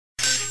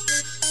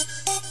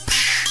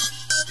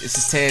This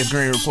is Taz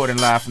Green reporting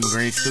live from the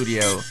Green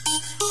Studio.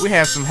 We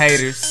have some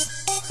haters.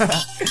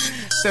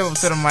 Step up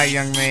to the mic,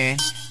 young man.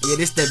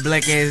 Yeah, this that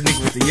black ass nigga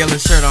with the yellow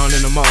shirt on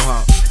and the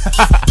mohawk.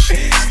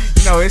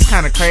 You know, it's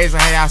kind of crazy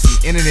how y'all some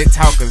internet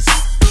talkers.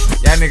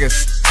 Y'all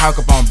niggas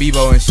talk up on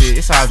Bebo and shit.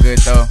 It's all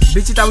good though.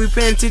 Bitch, you thought we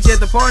paying attention at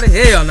the party?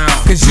 Hell no.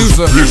 Cause you's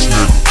a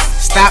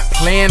stop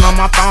playing on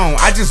my phone.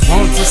 I just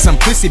want to some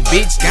pussy,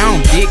 bitch.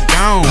 Gone, get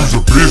gone.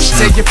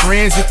 Tell your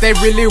friends if they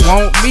really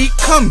want me,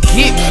 come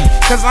get me.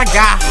 Cause I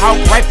got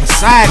Hawk right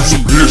beside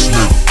me.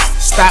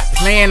 Stop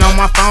playing on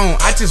my phone.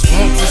 I just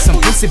want to some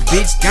pussy,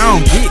 bitch.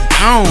 Gone, get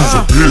gone.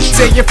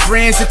 Tell your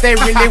friends if they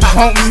really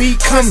want me,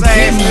 come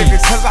get me.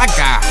 Cause I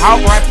got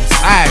Hawk right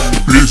beside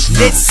me.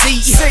 Let's see,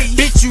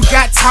 bitch, you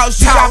got tossed.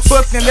 You got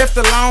booked and left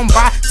alone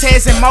by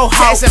Taz and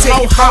Mohawk.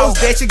 Tell your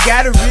hoes that you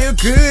got it real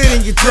good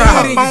in your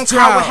job. Phone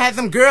call will have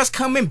them girls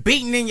coming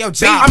beating in your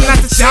job. I'm not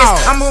the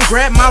chest, I'm gonna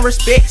grab my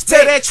respect.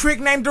 Tell that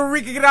trick named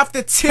Dorica get off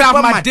the tip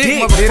of my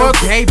dick.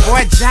 Motherfucker, hey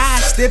boy,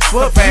 Josh, step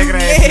up,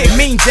 you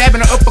mean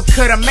jabbing an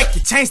uppercut, I make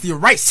you change to your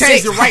right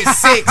sex.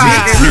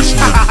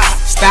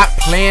 Stop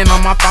playing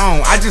on my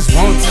phone. I just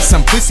want to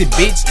some pussy,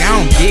 bitch.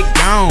 Gone, get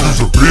gone.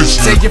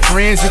 Tell your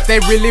friends if they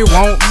really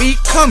want me,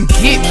 come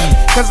get me.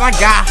 Cause I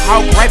got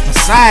Hawk right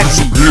beside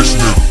me.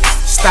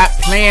 Stop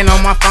playing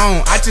on my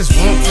phone. I just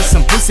want to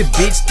some pussy,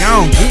 bitch.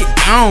 Gone, get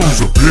gone.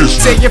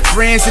 Tell your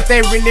friends if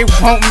they really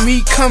want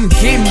me, come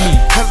get me.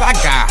 Cause I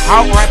got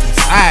Hawk right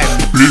beside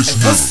me.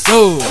 What's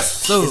up?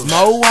 It's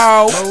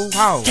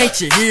Mohawk.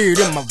 Can't you hear it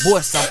in my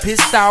voice? I'm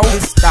pissed off.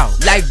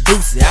 Like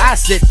Boosie, I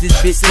set this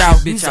bitch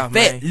off. You's a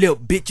fat little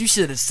bitch. You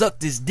should've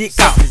sucked this dick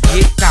off.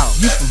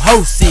 You from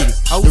Ho City,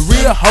 the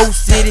real Ho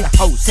City.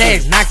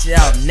 Taz knocked you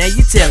out. Now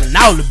you telling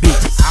all the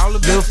bitches.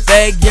 Little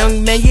fag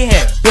young man, you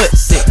had butt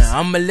sex. Now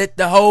I'ma let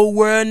the whole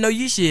world know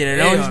you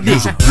shitted on your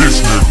dick.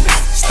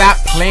 Stop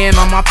playing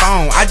on my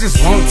phone. I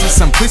just want to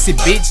some pussy,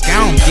 bitch.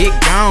 Gone, get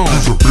gone.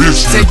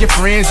 Tell your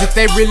friends if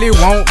they really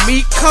want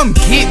me, come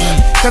get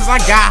me. Cause I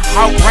got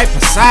Hawk right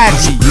beside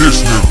me.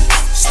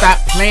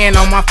 Stop playing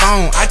on my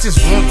phone. I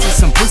just want to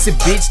some pussy,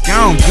 bitch.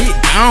 Gone, get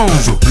gone.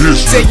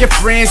 Tell your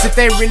friends if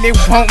they really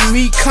want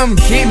me, come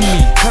get me.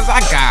 Cause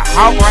I got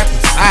Hawk right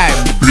beside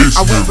me.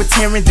 I went with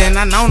Taryn, then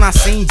I known I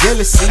seen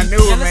jealousy. I knew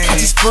it, man. I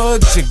just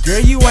fucked your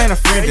girl, you ain't a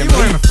friend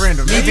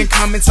of me. Leaving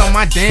comments on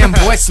my damn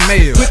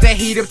voicemail. Put that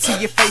heat up to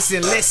your face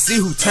and let's see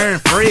who turn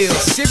frail.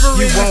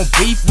 You want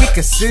beef, we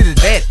consider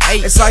that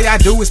hate. That's all y'all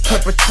do is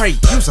perpetrate.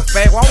 You's a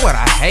fag, why would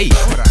I hate?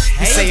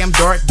 You say I'm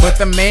dark, but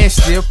the man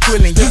still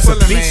pulling. You's a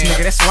bitch, nigga.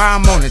 That's why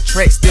I'm on the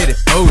track steady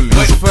fooling.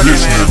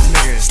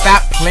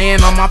 Stop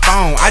playing on my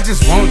phone. I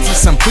just want to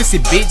some pussy,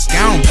 bitch.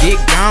 Gone, get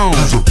gone.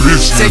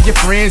 Tell your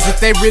friends if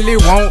they really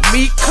want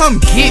me, come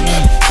get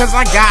me. Cause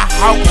I got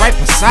Hawk right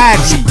beside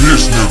me.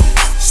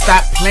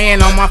 Stop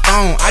playing on my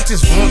phone. I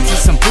just want to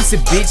some pussy,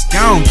 bitch.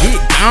 Gone,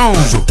 get gone.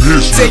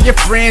 Tell your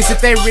friends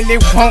if they really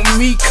want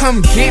me,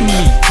 come get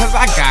me. Cause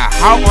I got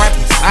Hawk right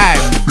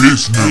beside me.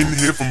 Getting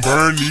here from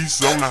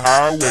Bernice on the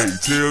highway.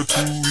 Tell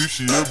two if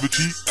she ever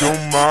cheat, come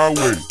my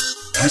way.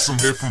 Get some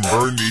head from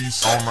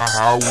Bernice on the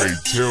highway.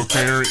 Tell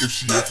Karen if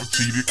she ever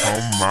cheated,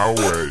 come my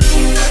way.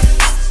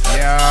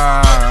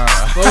 Yeah.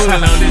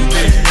 Fooling on this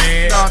bitch,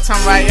 man. You know what I'm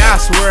talking about? Y'all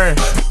swear.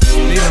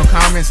 Leave them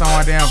comments on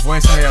my damn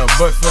voicemail.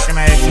 Butt fucking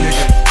ass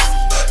nigga.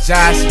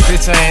 Josh,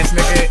 bitch ass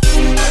nigga.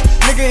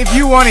 Nigga, if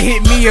you wanna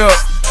hit me up,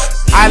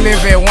 I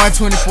live at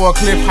 124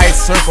 Cliff Heights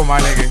Circle, my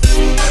nigga.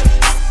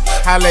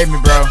 Holla at me,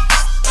 bro.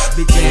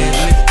 Bitch ass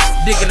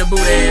nigga. Dick in the boot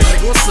ass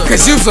nigga. What's up?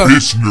 Cause you's a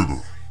Bitch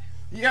nigga.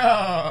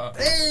 yeah.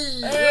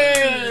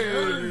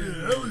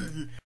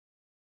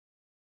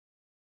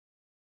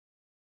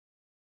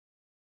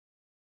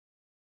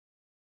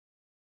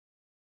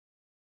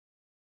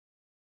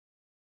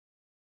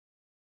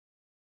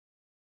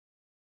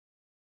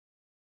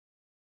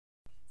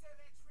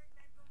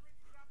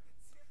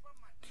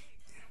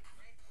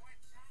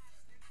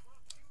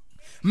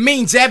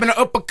 Mean jabbing an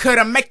uppercut,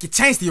 I make you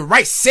change to your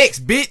right sex,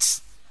 bitch.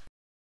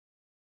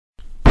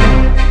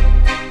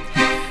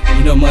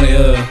 You know, money,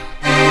 a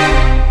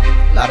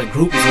lot of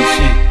groups and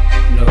shit,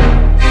 you know,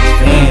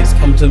 fans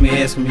coming to me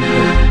asking me, you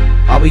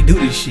know, why we do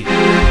this shit. And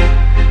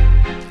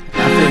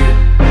I figure,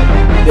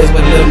 the best way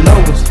to let them know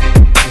is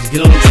just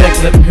get on the track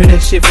and let them hear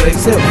that shit for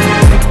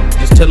themselves.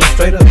 Just tell them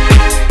straight up.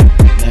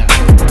 Now,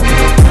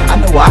 I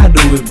know why I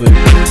do it, but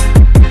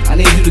I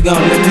need you to go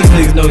and let these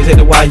niggas know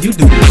exactly why you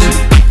do this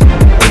shit.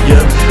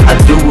 Yeah, I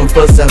do it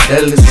for South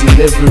Dallas and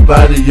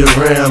everybody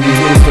around me.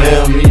 Who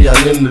found me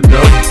all in the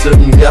door, took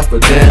me out for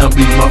down.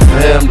 Be my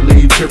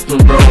family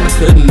tripping, bro. I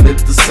couldn't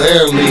let the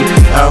sound leave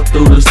out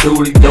through the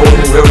studio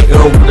and where we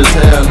go for the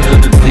town. To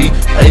the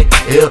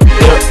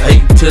D-A-L-L-A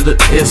to the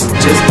S.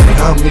 Just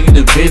call me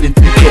the vet if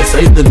you can't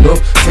say the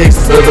North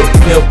Texas or the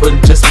pimp, but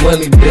just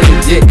money better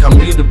yet. Call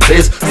me the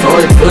best.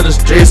 Sorry for the the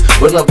stress.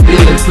 When I'm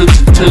feeling, put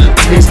you to the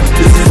test.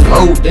 This is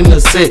more than a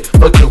set.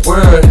 Fuck the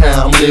world,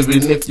 how I'm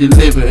living. If you're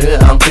living,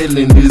 how I'm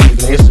feeling. This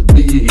is to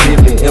be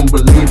healing. And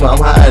believe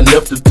I'm high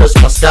enough to touch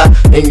my sky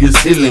and your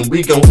ceiling.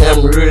 We gon'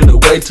 hammer it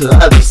away till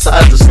I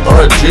decide to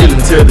start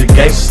drilling. Till the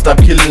gangsters stop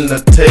killing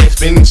the text.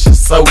 Finish it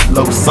so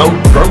low, so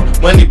broke.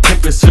 Money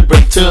pimpin' super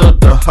till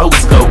the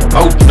hoes go.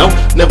 Oh no,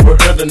 never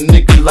heard a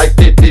nigga like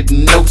that.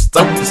 Didn't know.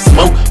 So the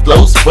smoke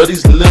blows for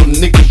these little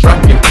niggas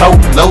rockin'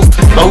 polos.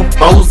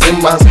 Lofos in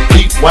my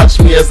feet,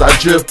 watch me as I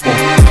drip them,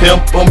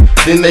 pimp them.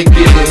 Then they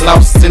getting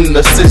lost in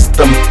the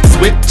system.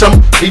 Switch them,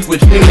 beef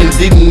with him and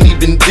didn't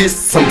even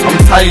diss him. I'm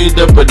tired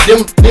of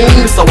them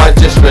things, so I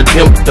just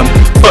redempted them.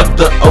 Fuck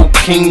the old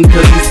king,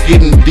 cause he's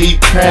getting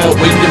deep-crowned.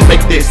 Way to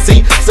make that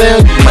C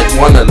sound, you might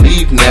wanna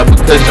leave now,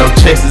 because your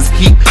chances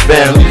keep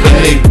down. Leave a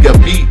nigga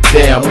beat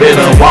down,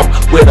 better walk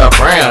with a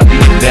round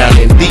deep down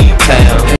in D-town.